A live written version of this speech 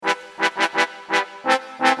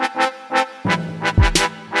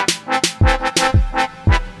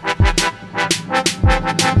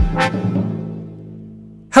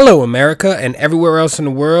Hello, America, and everywhere else in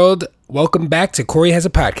the world. Welcome back to Corey Has a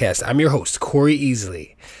Podcast. I'm your host, Corey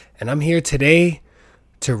Easley, and I'm here today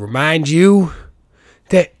to remind you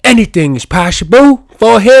that anything is possible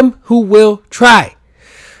for him who will try.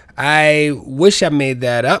 I wish I made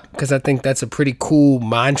that up because I think that's a pretty cool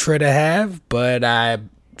mantra to have, but I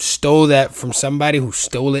stole that from somebody who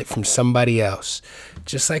stole it from somebody else.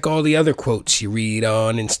 Just like all the other quotes you read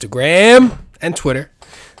on Instagram and Twitter.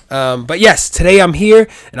 But yes, today I'm here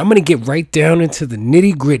and I'm going to get right down into the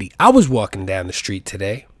nitty gritty. I was walking down the street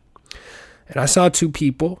today and I saw two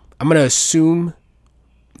people. I'm going to assume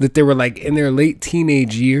that they were like in their late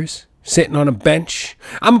teenage years sitting on a bench.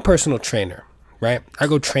 I'm a personal trainer, right? I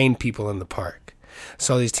go train people in the park.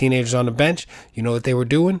 Saw these teenagers on the bench. You know what they were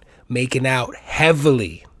doing? Making out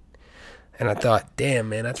heavily. And I thought, damn,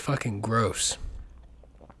 man, that's fucking gross.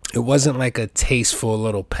 It wasn't like a tasteful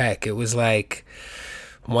little peck. It was like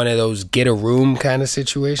one of those get a room kind of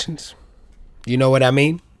situations. You know what I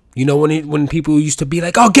mean? You know when people used to be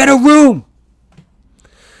like, oh, get a room.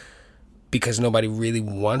 Because nobody really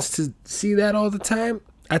wants to see that all the time.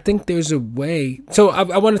 I think there's a way. So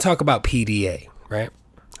I want to talk about PDA, right?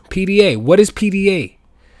 PDA. What is PDA?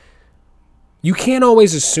 You can't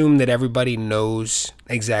always assume that everybody knows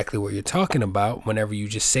exactly what you're talking about whenever you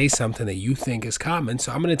just say something that you think is common.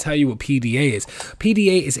 So I'm going to tell you what PDA is.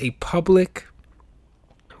 PDA is a public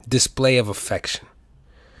display of affection,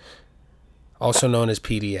 also known as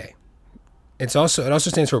PDA. It also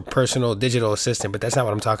stands for personal digital assistant, but that's not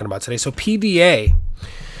what I'm talking about today. So PDA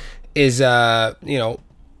is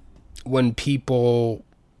when people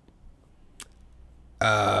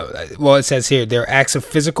it says here they're acts of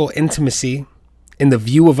physical intimacy in the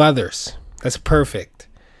view of others. That's perfect.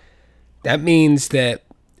 That means that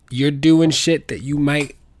you're doing shit that you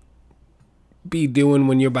might be doing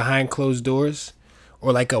when you're behind closed doors,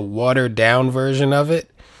 or like a watered down version of it,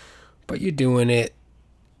 but you're doing it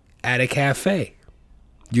at a cafe.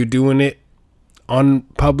 You're doing it on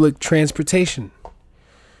public transportation.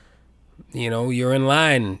 You know, you're in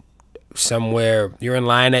line somewhere. You're in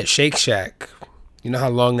line at Shake Shack. You know how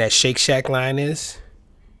long that Shake Shack line is?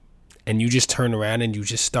 And you just turn around and you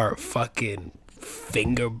just start fucking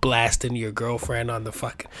finger blasting your girlfriend on the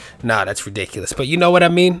fucking... Nah, that's ridiculous. But you know what I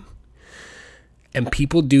mean? And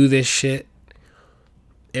people do this shit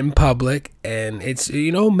in public, and it's,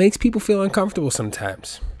 makes people feel uncomfortable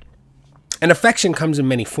sometimes. And affection comes in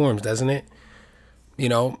many forms, doesn't it?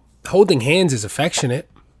 Holding hands is affectionate.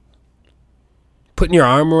 Putting your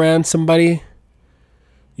arm around somebody.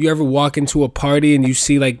 You ever walk into a party and you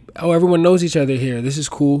see like, oh, everyone knows each other here. This is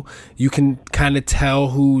cool. You can kind of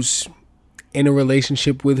tell who's in a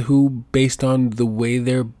relationship with who based on the way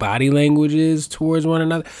their body language is towards one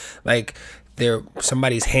another. Like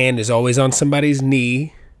somebody's hand is always on somebody's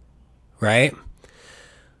knee, right?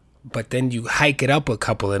 But then you hike it up a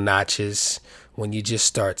couple of notches when you just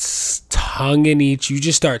start you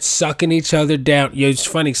just start sucking each other down. Yeah, it's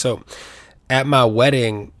funny. So at my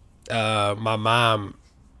wedding, my mom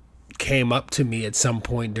came up to me at some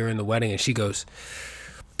point during the wedding and she goes,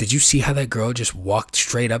 did you see how that girl just walked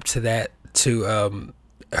straight up to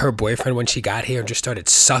her boyfriend when she got here and just started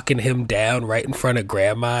sucking him down right in front of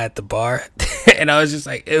grandma at the bar? And I was just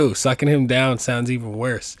like, ew, sucking him down sounds even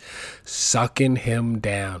worse. Sucking him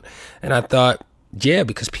down. And I thought, yeah,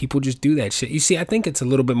 because people just do that shit. You see, I think it's a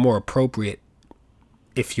little bit more appropriate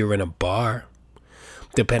if you're in a bar,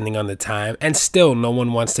 depending on the time. And still, no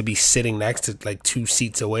one wants to be sitting next to like 2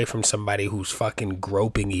 seats away from somebody who's fucking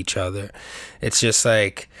groping each other. It's just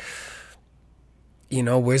like,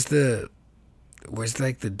 where's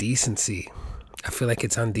like the decency? I feel like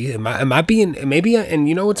it's undecent. Am I being, maybe, and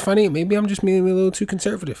you know what's funny? Maybe I'm just being a little too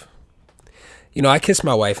conservative. I kiss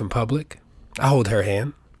my wife in public. I hold her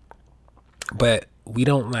hand. But we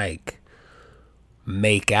don't like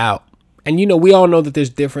make out. And we all know that there's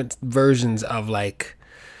different versions of like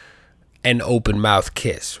an open mouth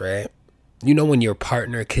kiss, right? When your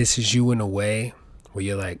partner kisses you in a way where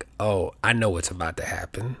you're like, oh, I know what's about to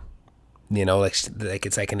happen. Like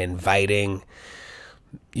it's like an inviting,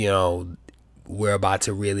 we're about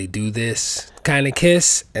to really do this kind of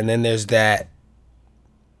kiss. And then there's that,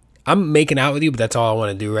 I'm making out with you, but that's all I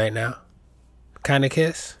want to do right now kind of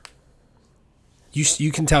kiss.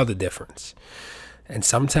 You can tell the difference. And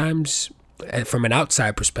sometimes, from an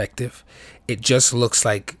outside perspective, it just looks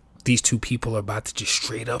like these two people are about to just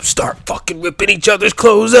straight up start fucking ripping each other's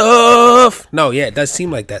clothes off. No, yeah, it does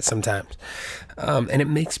seem like that sometimes. And it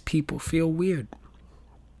makes people feel weird.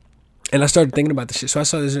 And I started thinking about this shit. So I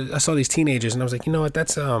saw these teenagers and I was like, you know what, that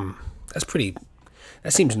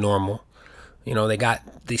seems normal.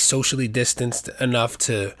 They socially distanced enough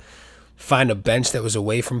to find a bench that was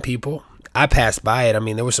away from people. I passed by it. I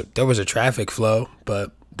mean, there was a traffic flow,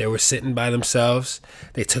 but they were sitting by themselves.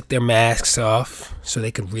 They took their masks off so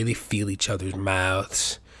they could really feel each other's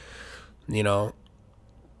mouths, you know.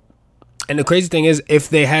 And the crazy thing is, if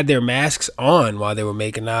they had their masks on while they were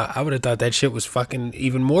making out, I would have thought that shit was fucking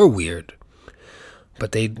even more weird.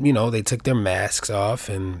 But they took their masks off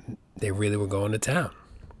and they really were going to town.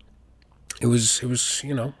 It was,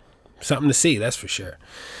 something to see, that's for sure.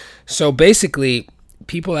 So basically,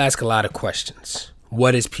 people ask a lot of questions.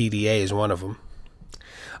 What is PDA is one of them.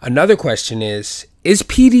 Another question is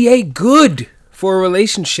PDA good for a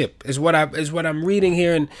relationship? Is what I'm reading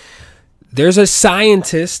here, and there's a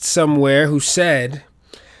scientist somewhere who said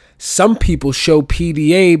some people show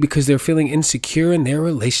PDA because they're feeling insecure in their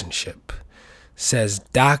relationship. Says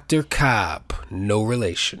Dr. Cobb, no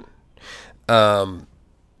relation.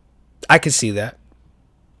 I could see that.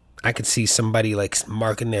 I could see somebody like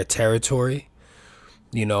marking their territory.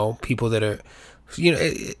 People that are,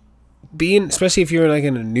 being, especially if you're like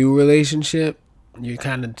in a new relationship, you're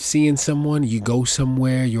kind of seeing someone, you go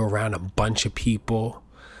somewhere, you're around a bunch of people.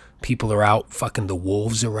 People are out, fucking the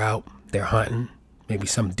wolves are out, they're hunting. Maybe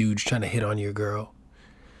some dude's trying to hit on your girl.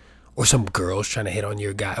 Or some girl's trying to hit on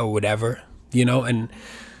your guy or whatever, and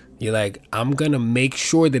you're like, I'm going to make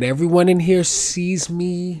sure that everyone in here sees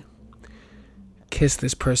me kiss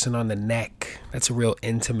this person on the neck. That's a real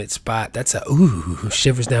intimate spot. That's a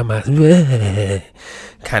shivers down my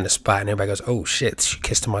kind of spot. And everybody goes, oh shit, she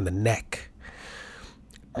kissed him on the neck.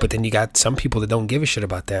 But then you got some people that don't give a shit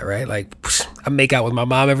about that, right? Like, I make out with my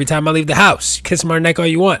mom every time I leave the house. Kiss him on the neck all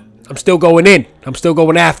you want. I'm still going in. I'm still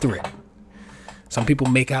going after it. Some people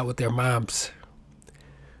make out with their moms.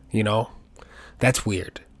 That's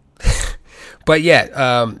weird. But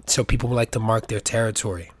yeah, so people like to mark their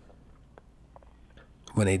territory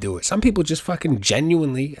when they do it. Some people just fucking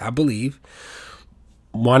genuinely, I believe,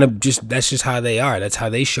 want to that's just how they are. That's how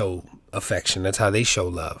they show affection. That's how they show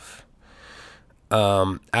love.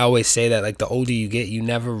 I always say that, like, the older you get, you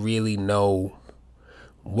never really know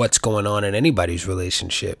what's going on in anybody's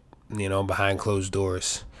relationship, behind closed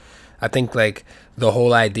doors. I think, like, the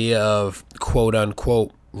whole idea of quote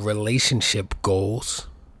unquote relationship goals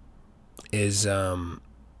is a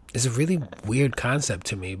really weird concept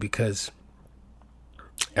to me, because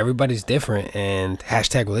everybody's different, and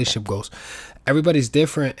hashtag relationship goals. Everybody's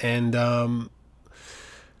different, and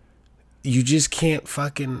you just can't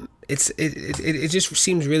fucking. It just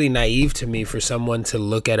seems really naive to me for someone to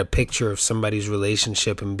look at a picture of somebody's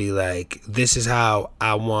relationship and be like, this is how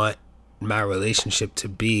I want my relationship to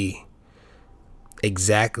be.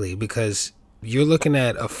 Exactly, because you're looking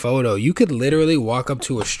at a photo. You could literally walk up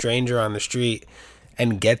to a stranger on the street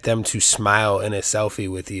and get them to smile in a selfie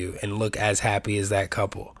with you and look as happy as that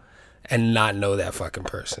couple and not know that fucking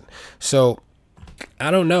person. So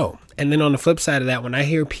I don't know. And then on the flip side of that, when I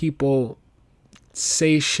hear people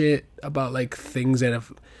say shit about like things that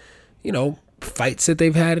have, fights that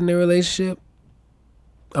they've had in their relationship,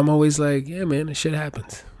 I'm always like, yeah, man, this shit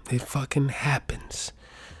happens. It fucking happens.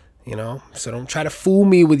 So don't try to fool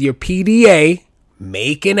me with your PDA,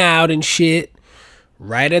 making out and shit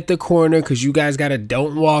right at the corner because you guys got a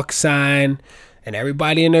don't walk sign and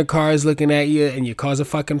everybody in their car is looking at you, and you cause a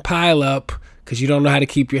fucking pile up because you don't know how to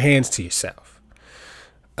keep your hands to yourself.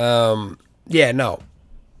 Yeah, no.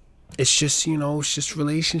 It's just, it's just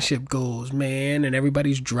relationship goals, man. And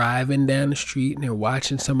everybody's driving down the street and they're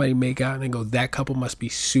watching somebody make out and they go, that couple must be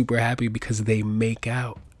super happy because they make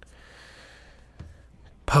out.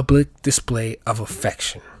 Public display of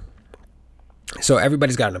affection. So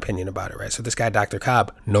everybody's got an opinion about it, right? So this guy, Dr.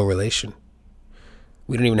 Cobb, no relation.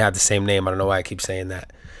 We don't even have the same name. I don't know why I keep saying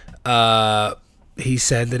that. He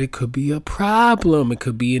said that it could be a problem. It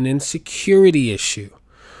could be an insecurity issue,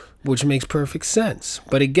 which makes perfect sense.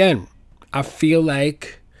 But again, I feel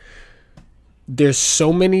like there's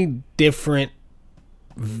so many different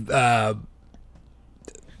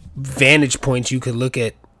vantage points you could look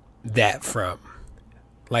at that from.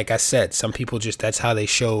 Like I said, some people just, that's how they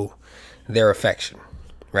show their affection,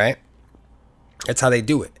 right? That's how they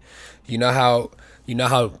do it. You know how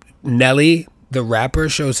Nelly, the rapper,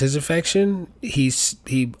 shows his affection?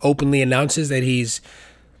 He openly announces that he's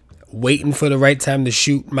waiting for the right time to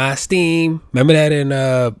shoot My Steam. Remember that in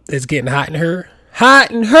It's Getting Hot in Her?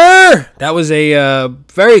 Hot in Her! That was a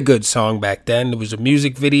very good song back then. There was a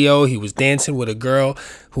music video. He was dancing with a girl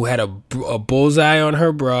who had a bullseye on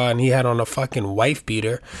her bra, and he had on a fucking wife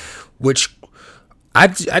beater, which I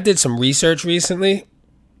did some research recently,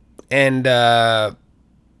 and I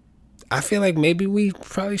feel like maybe we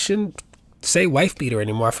probably shouldn't say wife beater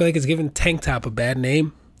anymore. I feel like it's giving tank top a bad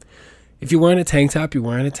name. If you're wearing a tank top, you're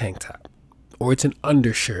wearing a tank top. or it's an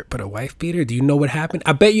undershirt. But a wife beater, do you know what happened?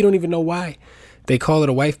 I bet you don't even know why they call it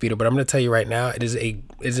a wife beater, but I'm going to tell you right now, it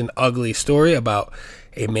is an ugly story about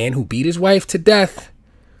a man who beat his wife to death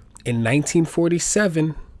in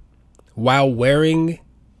 1947 while wearing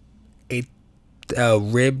a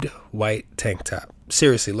ribbed white tank top.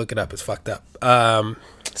 Seriously, look it up. It's fucked up.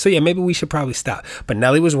 So yeah, maybe we should probably stop. But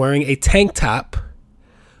Nelly was wearing a tank top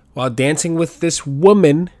while dancing with this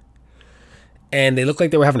woman, and they looked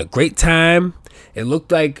like they were having a great time. It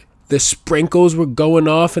looked like the sprinkles were going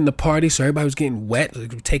off in the party, so everybody was getting wet,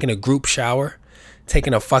 like taking a group shower,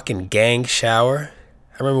 taking a fucking gang shower.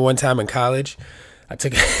 I remember one time in college, I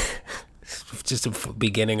took just the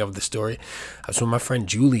beginning of the story. I was with my friend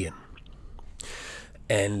Julian.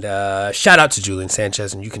 And shout out to Julian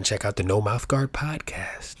Sanchez, and you can check out the No Mouth Guard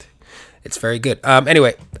podcast. It's very good.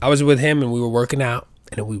 Anyway, I was with him, and we were working out,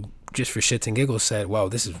 and then we just for shits and giggles said, "Wow,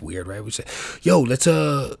 this is weird, right?" We said, "Yo, let's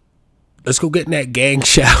go get in that gang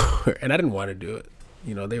shower," and I didn't want to do it.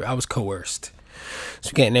 You know, I was coerced. So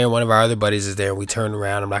we get in there, one of our other buddies is there, and we turn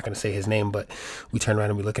around. I'm not going to say his name, but we turn around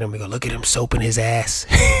and we look at him. We go, "Look at him soaping his ass,"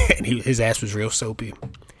 and his ass was real soapy.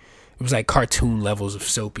 It was like cartoon levels of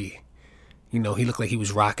soapy. You know, he looked like he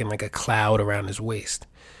was rocking like a cloud around his waist.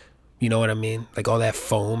 You know what I mean? Like all that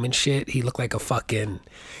foam and shit. He looked like a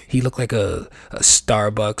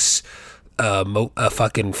Starbucks, a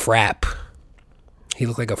fucking frap. He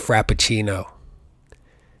looked like a frappuccino.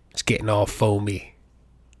 Just getting all foamy.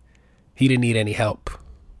 He didn't need any help.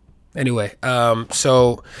 Anyway,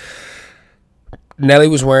 so Nelly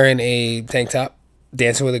was wearing a tank top,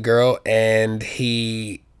 dancing with a girl, and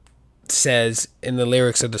he says in the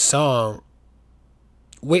lyrics of the song,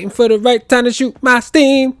 "Waiting for the right time to shoot my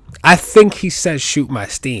steam." I think he says shoot my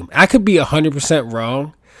steam. I could be 100%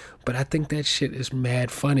 wrong, but I think that shit is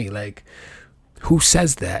mad funny. Like, who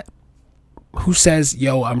says that? Who says,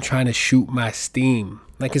 "Yo, I'm trying to shoot my steam"?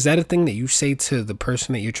 Like, is that a thing that you say to the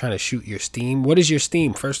person that you're trying to shoot your steam? What is your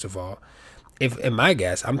steam, first of all? If in my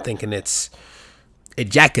guess, I'm thinking it's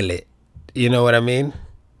ejaculate. You know what I mean?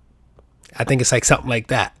 I think it's like something like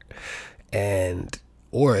that.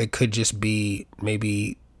 Or it could just be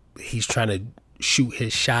maybe he's trying to shoot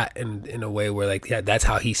his shot in a way where, like, yeah, that's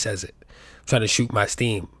how he says it. I'm trying to shoot my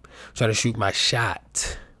steam. I'm trying to shoot my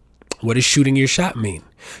shot. What does shooting your shot mean?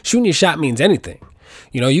 Shooting your shot means anything.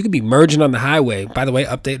 You know, you could be merging on the highway. By the way,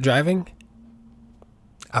 update driving.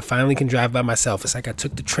 I finally can drive by myself. It's like I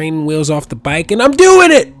took the training wheels off the bike and I'm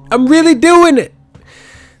doing it. I'm really doing it.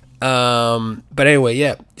 But anyway,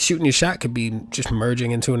 yeah, shooting your shot could be just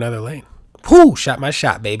merging into another lane. Whoo, shot my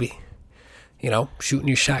shot, baby. You know, shooting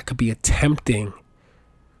your shot could be attempting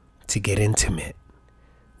to get intimate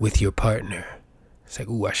with your partner. It's like,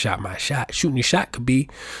 ooh, I shot my shot. Shooting your shot could be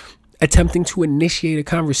attempting to initiate a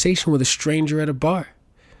conversation with a stranger at a bar.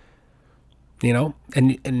 You know,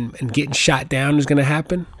 and getting shot down is going to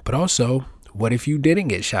happen. But also, what if you didn't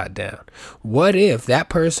get shot down? What if that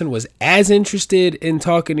person was as interested in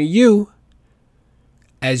talking to you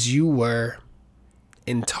as you were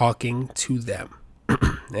in talking to them?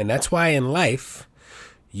 And that's why in life,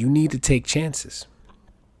 you need to take chances.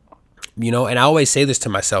 You know, and I always say this to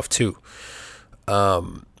myself too.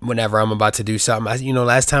 Whenever I'm about to do something,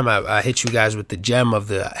 last time I hit you guys with the gem of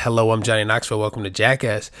the "Hello, I'm Johnny Knoxville, welcome to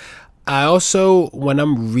Jackass." I also, when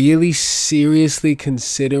I'm really seriously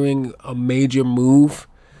considering a major move,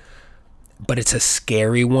 but it's a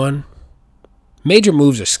scary one. Major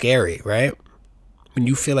moves are scary, right? When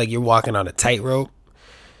you feel like you're walking on a tightrope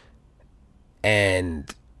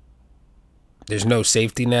and there's no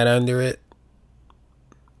safety net under it,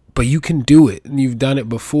 but you can do it and you've done it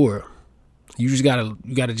before. You just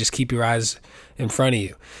gotta just keep your eyes in front of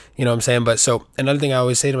you. You know what I'm saying? But so another thing I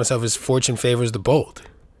always say to myself is fortune favors the bold,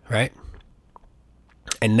 right?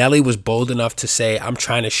 And Nelly was bold enough to say, "I'm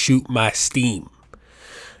trying to shoot my steam."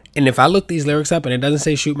 And if I look these lyrics up and it doesn't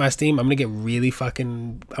say shoot my steam, I'm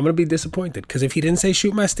gonna be disappointed. Because if he didn't say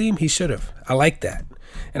shoot my steam, he should have. I like that.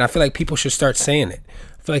 And I feel like people should start saying it.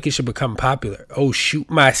 I feel like it should become popular. Oh, shoot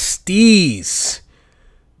my steez.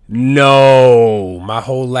 No, my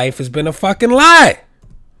whole life has been a fucking lie.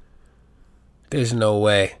 There's no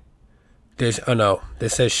way. This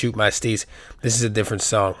says shoot my steez. This is a different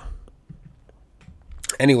song.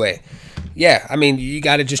 Anyway, yeah, I mean, you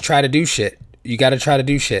got to just try to do shit. You got to try to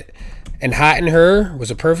do shit. And Hot in Her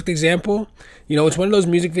was a perfect example. You know, it's one of those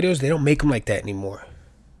music videos, they don't make them like that anymore.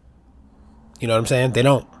 You know what I'm saying? They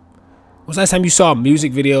don't. When was the last time you saw a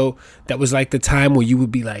music video that was like the time where you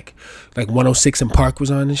would be like 106 and Park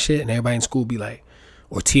was on and shit, and everybody in school would be like,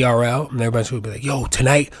 or TRL, and everybody in school would be like, yo,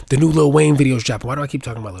 tonight the new Lil Wayne video is dropping. Why do I keep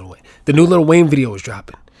talking about Lil Wayne? The new Lil Wayne video is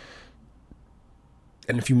dropping.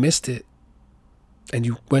 And if you missed it, and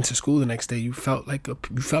you went to school the next day, you felt like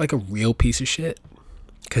a real piece of shit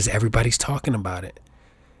because everybody's talking about it.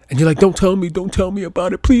 And you're like, don't tell me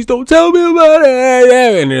about it. Please don't tell me about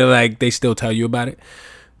it. And they're like, they still tell you about it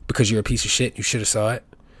because you're a piece of shit. You should have saw it.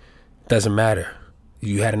 Doesn't matter.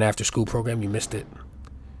 You had an after school program. You missed it.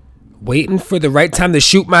 Waiting for the right time to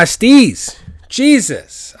shoot my steez.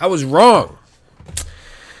 Jesus, I was wrong.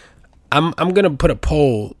 I'm going to put a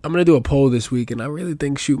poll. I'm going to do a poll this week. And I really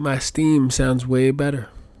think shoot my steam sounds way better.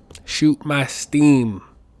 Shoot my steam.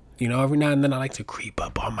 You know, every now and then I like to creep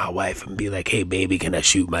up on my wife and be like, hey, baby, can I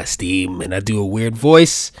shoot my steam? And I do a weird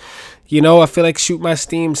voice. You know, I feel like shoot my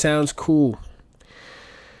steam sounds cool.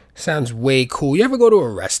 Sounds way cool. You ever go to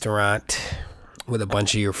a restaurant with a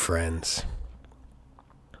bunch of your friends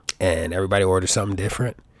and everybody orders something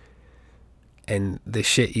different? And the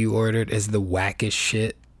shit you ordered is the wackest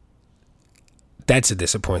shit? That's a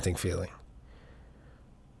disappointing feeling.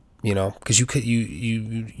 You know, because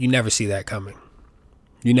you never see that coming.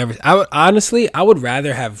 I would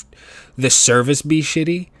rather have the service be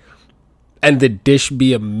shitty and the dish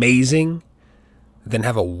be amazing than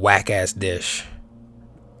have a whack ass dish.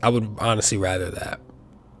 I would honestly rather that,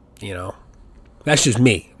 you know. That's just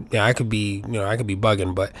me. Yeah, I could be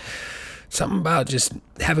bugging, but something about just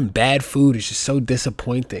having bad food is just so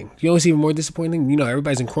disappointing. You know what's even more disappointing? You know,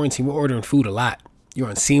 everybody's in quarantine. We're ordering food a lot. You're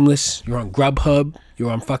on Seamless. You're on Grubhub.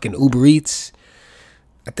 You're on fucking Uber Eats.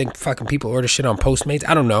 I think fucking people order shit on Postmates.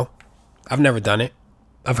 I don't know. I've never done it.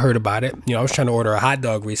 I've heard about it. You know, I was trying to order a hot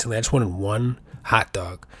dog recently. I just wanted one hot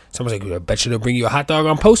dog. Someone's like, I bet you they'll bring you a hot dog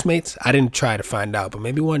on Postmates. I didn't try to find out, but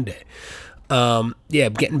maybe one day. Yeah,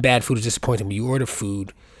 getting bad food is disappointing. When you order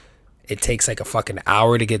food, it takes like a fucking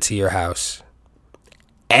hour to get to your house.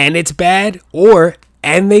 And it's bad,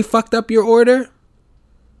 and they fucked up your order.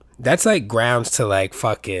 That's like grounds to like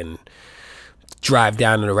fucking drive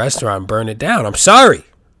down to the restaurant and burn it down. I'm sorry.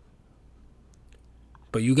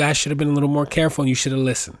 But you guys should have been a little more careful and you should have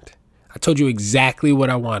listened. I told you exactly what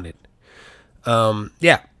I wanted.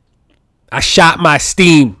 Yeah. I shot my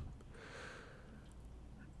steam.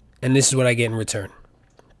 And this is what I get in return.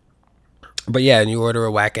 But yeah, and you order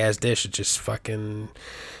a whack ass dish, it just fucking,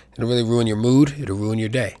 it'll really ruin your mood. It'll ruin your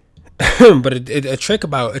day. But a trick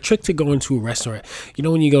to go into a restaurant, you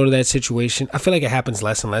know, when you go to that situation, I feel like it happens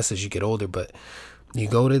less and less as you get older, but you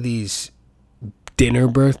go to these dinner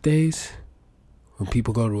birthdays when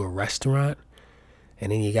people go to a restaurant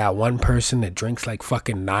and then you got one person that drinks like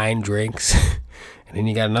fucking 9 drinks and then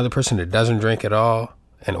you got another person that doesn't drink at all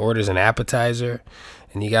and orders an appetizer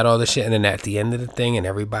and you got all this shit, and then at the end of the thing and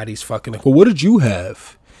everybody's fucking like, well, what did you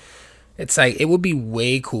have? It's like, it would be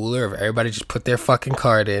way cooler if everybody just put their fucking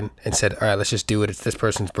card in and said, all right, let's just do it. It's this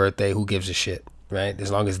person's birthday. Who gives a shit, right?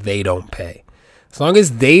 As long as they don't pay. As long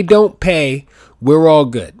as they don't pay, we're all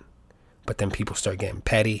good. But then people start getting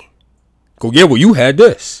petty. Go, yeah, well, you had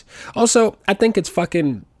this. Also, I think it's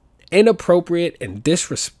fucking inappropriate and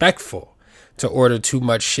disrespectful to order too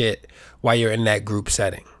much shit while you're in that group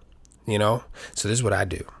setting, you know? So this is what I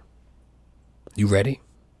do. You ready?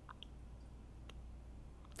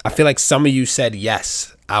 I feel like some of you said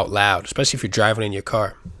yes out loud, especially if you're driving in your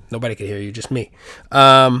car. Nobody can hear you, just me.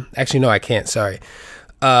 Actually, no, I can't. Sorry.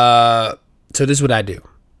 So this is what I do.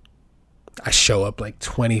 I show up like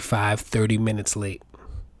 25, 30 minutes late.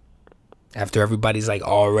 After everybody's like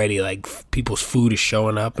already, like people's food is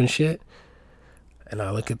showing up and shit. And I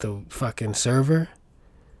look at the fucking server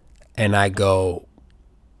and I go,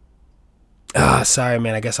 sorry,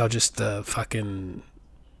 man, I guess I'll just fucking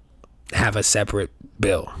have a separate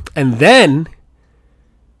bill. And then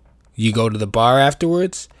you go to the bar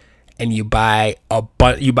afterwards and you buy all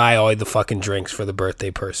the fucking drinks for the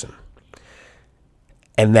birthday person.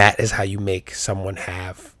 And that is how you make someone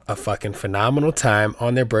have a fucking phenomenal time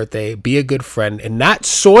on their birthday, be a good friend, and not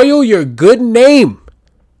soil your good name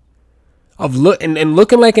of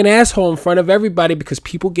looking like an asshole in front of everybody, because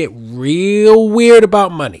people get real weird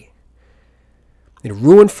about money. It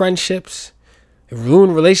ruin friendships. It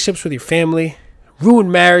ruin relationships with your family,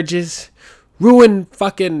 ruin marriages, ruin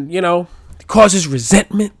fucking, it causes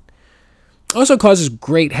resentment. Also causes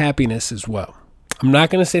great happiness as well. I'm not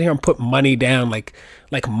going to sit here and put money down like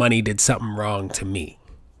money did something wrong to me.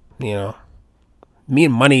 Me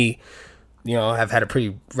and money, have had a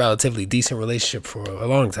pretty relatively decent relationship for a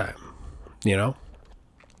long time.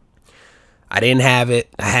 I didn't have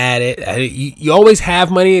it. I had it. You always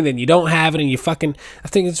have money and then you don't have it and you fucking... I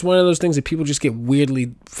think it's one of those things that people just get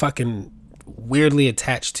weirdly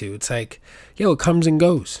attached to. It's like, it comes and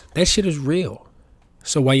goes. That shit is real.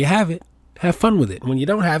 So while you have it, have fun with it. When you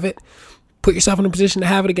don't have it, put yourself in a position to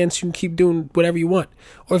have it again so you can keep doing whatever you want.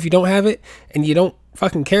 Or if you don't have it and you don't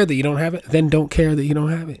fucking care that you don't have it, then don't care that you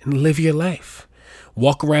don't have it and live your life.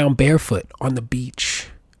 Walk around barefoot on the beach.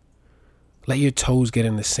 Let your toes get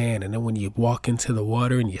in the sand. And then when you walk into the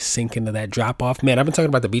water and you sink into that drop off, man, I've been talking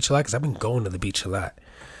about the beach a lot because I've been going to the beach a lot.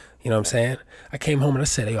 You know what I'm saying? I came home and I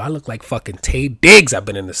said, yo, I look like fucking Tay Diggs. I've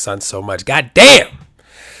been in the sun so much. God damn.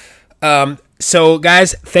 So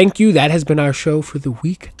guys, thank you. That has been our show for the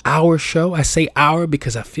week. Our show. I say our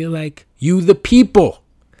because I feel like you, the people,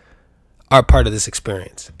 are part of this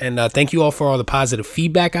experience. And thank you all for all the positive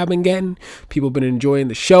feedback I've been getting. People have been enjoying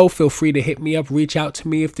the show. Feel free to hit me up, reach out to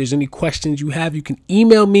me. If there's any questions you have, you can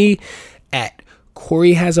email me at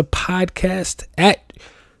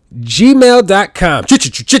CoreyHasAPodcast@gmail.com.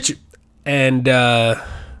 And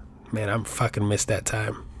man, I'm fucking missed that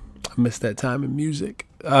time. I missed that time in music.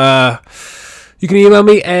 You can email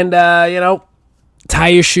me and tie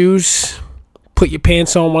your shoes. Put your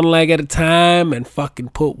pants on one leg at a time and fucking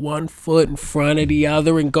put one foot in front of the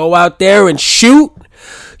other and go out there and shoot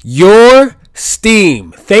your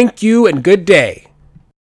steam. Thank you and good day.